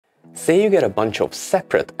Say you get a bunch of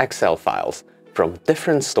separate Excel files from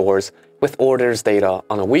different stores with orders data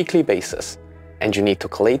on a weekly basis, and you need to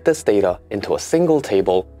collate this data into a single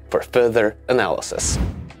table for further analysis.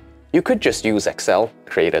 You could just use Excel,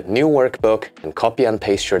 create a new workbook, and copy and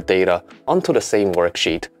paste your data onto the same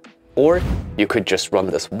worksheet, or you could just run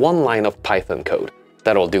this one line of Python code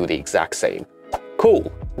that'll do the exact same.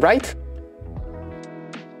 Cool, right?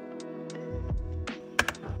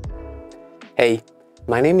 Hey,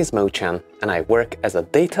 my name is Mo Chan, and I work as a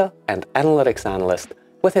data and analytics analyst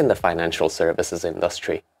within the financial services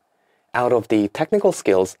industry. Out of the technical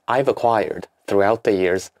skills I've acquired throughout the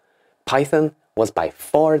years, Python was by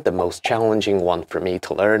far the most challenging one for me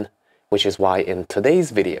to learn, which is why in today's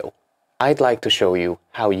video, I'd like to show you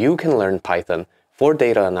how you can learn Python for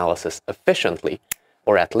data analysis efficiently,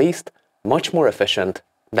 or at least much more efficient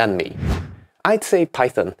than me. I'd say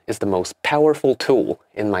Python is the most powerful tool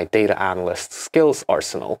in my data analyst skills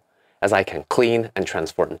arsenal, as I can clean and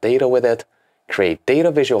transform data with it, create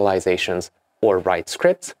data visualizations, or write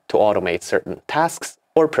scripts to automate certain tasks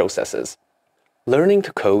or processes. Learning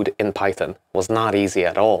to code in Python was not easy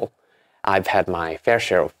at all. I've had my fair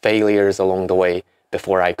share of failures along the way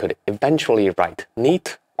before I could eventually write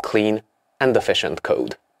neat, clean, and efficient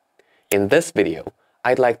code. In this video,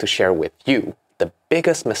 I'd like to share with you the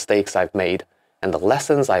biggest mistakes I've made and the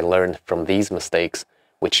lessons I learned from these mistakes,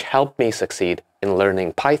 which helped me succeed in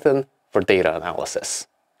learning Python for data analysis.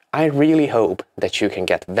 I really hope that you can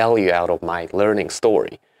get value out of my learning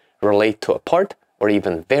story, relate to a part or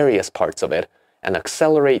even various parts of it, and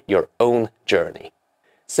accelerate your own journey.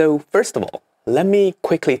 So first of all, let me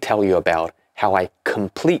quickly tell you about how I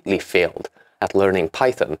completely failed at learning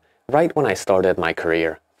Python right when I started my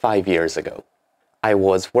career 5 years ago. I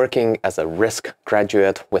was working as a risk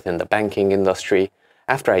graduate within the banking industry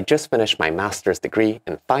after I just finished my master's degree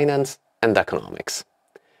in finance and economics.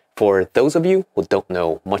 For those of you who don't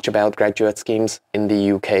know much about graduate schemes in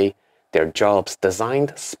the UK, they're jobs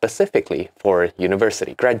designed specifically for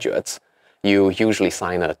university graduates. You usually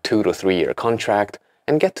sign a 2 to 3 year contract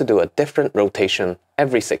and get to do a different rotation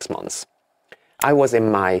every 6 months. I was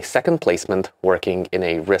in my second placement working in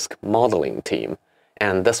a risk modeling team,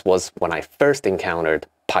 and this was when I first encountered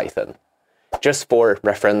Python. Just for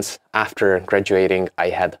reference, after graduating, I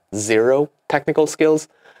had 0 technical skills,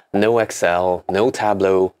 no Excel, no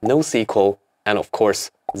Tableau, no SQL, and of course,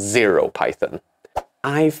 0 Python.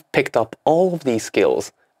 I've picked up all of these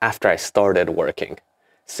skills after I started working.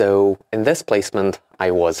 So in this placement, I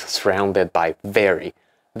was surrounded by very,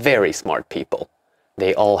 very smart people.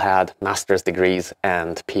 They all had master's degrees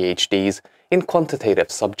and PhDs in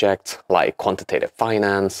quantitative subjects like quantitative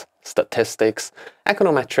finance, statistics,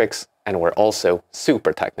 econometrics, and were also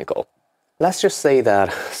super technical. Let's just say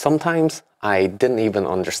that sometimes I didn't even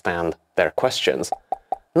understand their questions,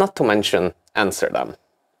 not to mention answer them.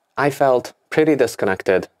 I felt pretty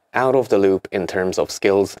disconnected, out of the loop in terms of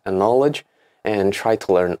skills and knowledge, and tried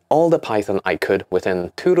to learn all the Python I could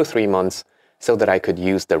within 2 to 3 months so that I could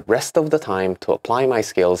use the rest of the time to apply my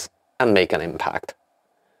skills and make an impact.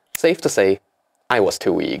 Safe to say, I was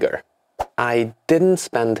too eager. I didn't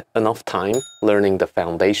spend enough time learning the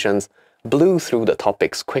foundations, blew through the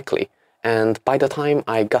topics quickly, and by the time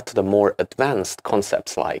I got to the more advanced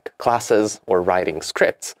concepts like classes or writing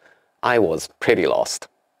scripts, I was pretty lost.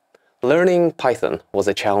 Learning Python was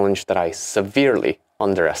a challenge that I severely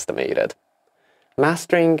underestimated.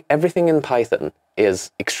 Mastering everything in Python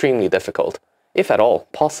is extremely difficult, if at all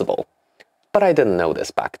possible, but I didn't know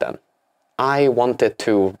this back then. I wanted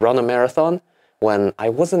to run a marathon when I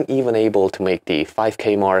wasn't even able to make the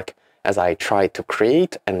 5K mark, as I tried to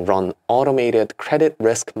create and run automated credit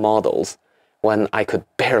risk models when I could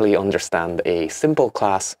barely understand a simple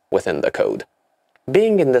class within the code.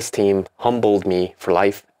 Being in this team humbled me for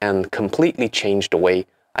life and completely changed the way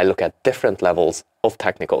I look at different levels of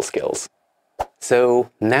technical skills. So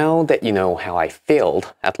now that you know how I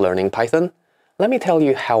failed at learning Python, let me tell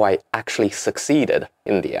you how I actually succeeded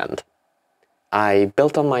in the end. I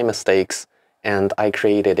built on my mistakes and I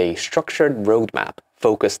created a structured roadmap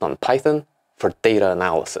focused on Python for data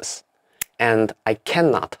analysis. And I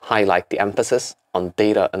cannot highlight the emphasis on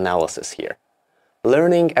data analysis here.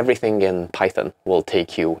 Learning everything in Python will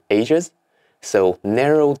take you ages, so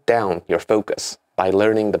narrow down your focus by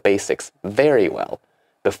learning the basics very well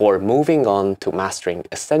before moving on to mastering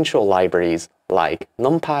essential libraries like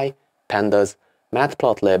NumPy, Pandas,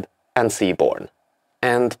 Matplotlib, and Seaborn.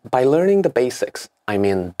 And by learning the basics, I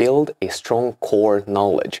mean build a strong core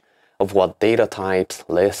knowledge of what data types,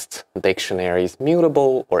 lists, dictionaries,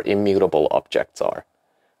 mutable or immutable objects are.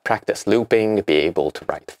 Practice looping, be able to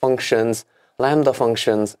write functions, lambda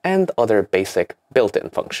functions, and other basic built-in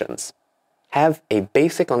functions. Have a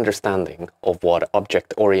basic understanding of what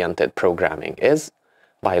object-oriented programming is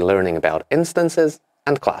by learning about instances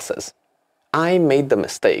and classes. I made the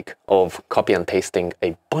mistake of copy and pasting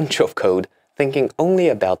a bunch of code, thinking only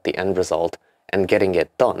about the end result and getting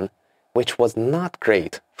it done, which was not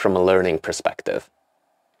great from a learning perspective.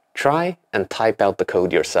 Try and type out the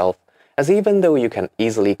code yourself, as even though you can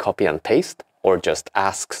easily copy and paste, or just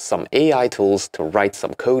ask some AI tools to write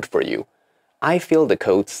some code for you, I feel the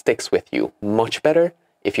code sticks with you much better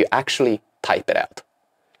if you actually type it out.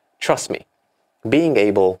 Trust me, being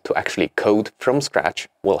able to actually code from scratch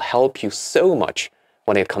will help you so much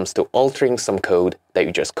when it comes to altering some code that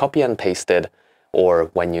you just copy and pasted,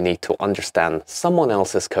 or when you need to understand someone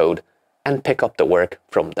else's code and pick up the work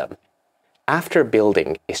from them. After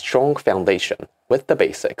building a strong foundation with the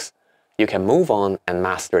basics, you can move on and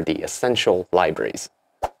master the essential libraries.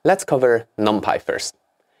 Let's cover NumPy first.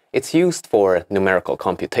 It's used for numerical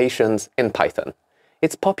computations in Python.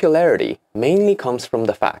 Its popularity mainly comes from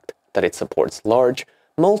the fact that it supports large,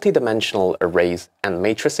 multi-dimensional arrays and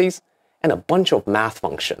matrices, and a bunch of math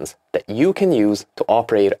functions that you can use to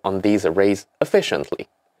operate on these arrays efficiently.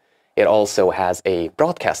 It also has a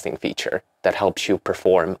broadcasting feature that helps you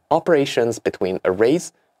perform operations between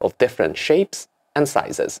arrays of different shapes and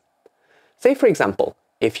sizes. Say, for example,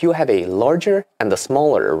 if you have a larger and a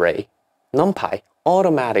smaller array, NumPy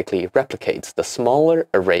automatically replicates the smaller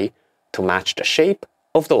array to match the shape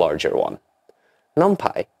of the larger one.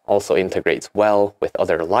 NumPy also integrates well with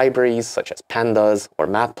other libraries such as Pandas or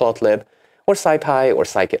Matplotlib, or SciPy or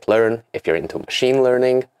scikit-learn if you're into machine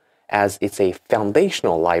learning, as it's a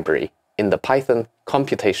foundational library in the Python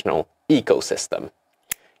computational ecosystem.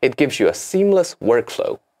 It gives you a seamless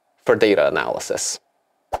workflow for data analysis.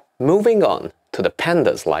 Moving on to the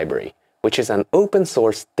Pandas library, which is an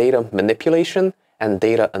open-source data manipulation and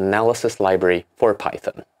data analysis library for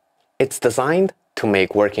Python. It's designed to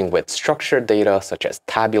make working with structured data such as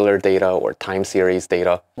tabular data or time series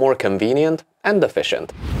data more convenient and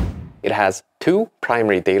efficient. It has two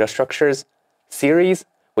primary data structures: series,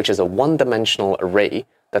 which is a one-dimensional array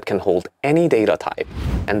that can hold any data type,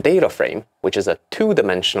 and data frame, which is a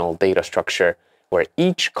two-dimensional data structure where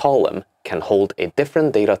each column can hold a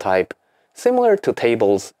different data type, similar to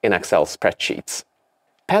tables in Excel spreadsheets.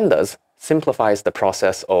 Pandas simplifies the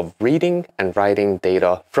process of reading and writing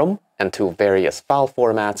data from and to various file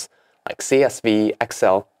formats like CSV,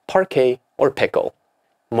 Excel, Parquet, or Pickle.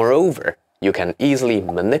 Moreover, you can easily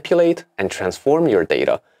manipulate and transform your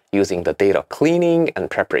data using the data cleaning and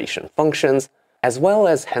preparation functions, as well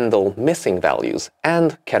as handle missing values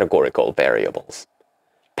and categorical variables.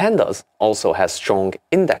 Pandas also has strong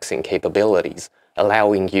indexing capabilities,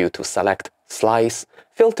 allowing you to select, slice,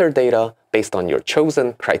 filter data based on your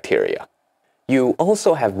chosen criteria. You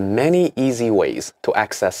also have many easy ways to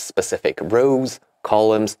access specific rows,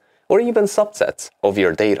 columns, or even subsets of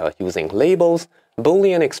your data using labels,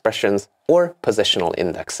 Boolean expressions, or positional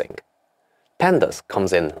indexing. Pandas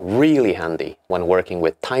comes in really handy when working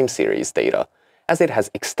with time series data, as it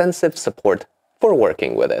has extensive support for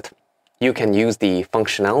working with it. You can use the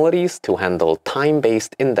functionalities to handle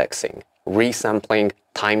time-based indexing, resampling,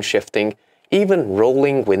 time shifting, even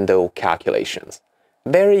rolling window calculations.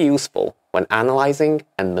 Very useful when analyzing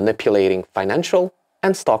and manipulating financial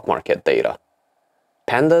and stock market data.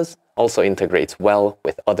 Pandas also integrates well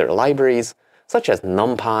with other libraries such as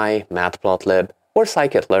NumPy, Matplotlib, or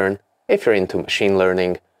scikit-learn if you're into machine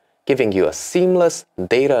learning, giving you a seamless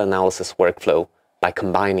data analysis workflow by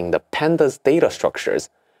combining the Pandas data structures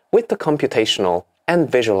with the computational and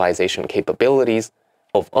visualization capabilities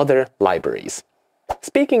of other libraries.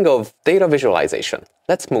 Speaking of data visualization,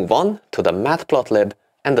 let's move on to the Matplotlib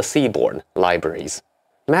and the Seaborn libraries.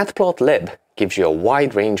 Matplotlib gives you a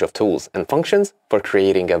wide range of tools and functions for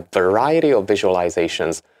creating a variety of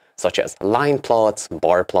visualizations such as line plots,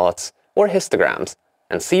 bar plots, or histograms,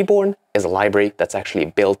 and Seaborn is a library that's actually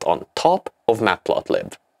built on top of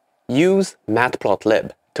Matplotlib. Use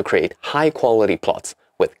Matplotlib to create high-quality plots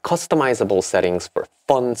with customizable settings for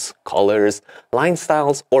fonts, colors, line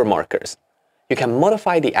styles, or markers. You can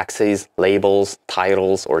modify the axes, labels,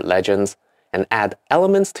 titles, or legends, and add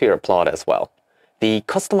elements to your plot as well. The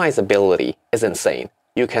customizability is insane.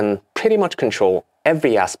 You can pretty much control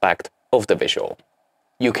every aspect of the visual.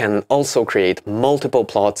 You can also create multiple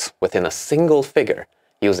plots within a single figure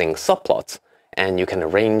using subplots, and you can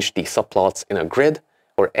arrange the subplots in a grid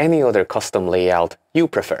or any other custom layout you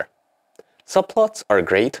prefer. Subplots are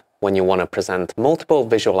great when you want to present multiple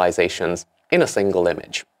visualizations in a single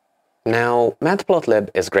image. Now, Matplotlib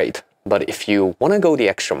is great But if you want to go the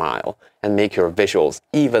extra mile and make your visuals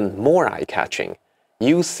even more eye-catching,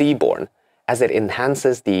 use Seaborn, as it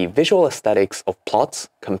enhances the visual aesthetics of plots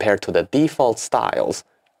compared to the default styles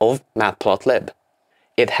of Matplotlib.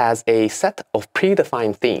 It has a set of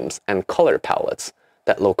predefined themes and color palettes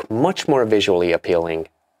that look much more visually appealing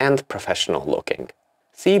and professional looking.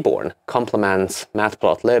 Seaborn complements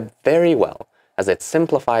Matplotlib very well, as it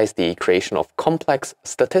simplifies the creation of complex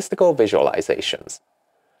statistical visualizations.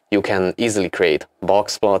 You can easily create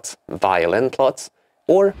box plots, violin plots,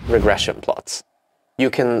 or regression plots. You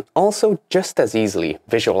can also just as easily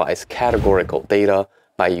visualize categorical data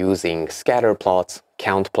by using scatter plots,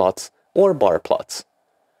 count plots, or bar plots.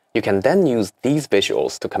 You can then use these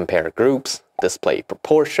visuals to compare groups, display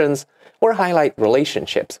proportions, or highlight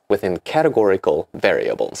relationships within categorical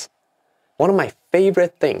variables. One of my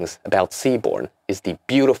favorite things about Seaborn is the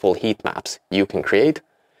beautiful heat maps you can create,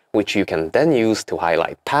 which you can then use to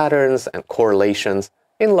highlight patterns and correlations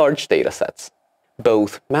in large datasets.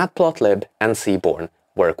 Both Matplotlib and Seaborn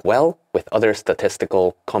work well with other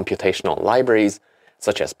statistical computational libraries,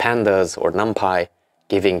 such as Pandas or NumPy,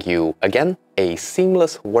 giving you, again, a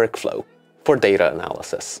seamless workflow for data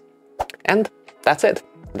analysis. And that's it.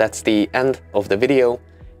 That's the end of the video.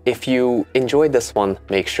 If you enjoyed this one,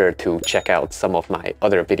 make sure to check out some of my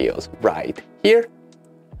other videos right here.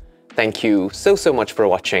 Thank you so much for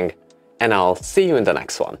watching, and I'll see you in the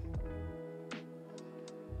next one.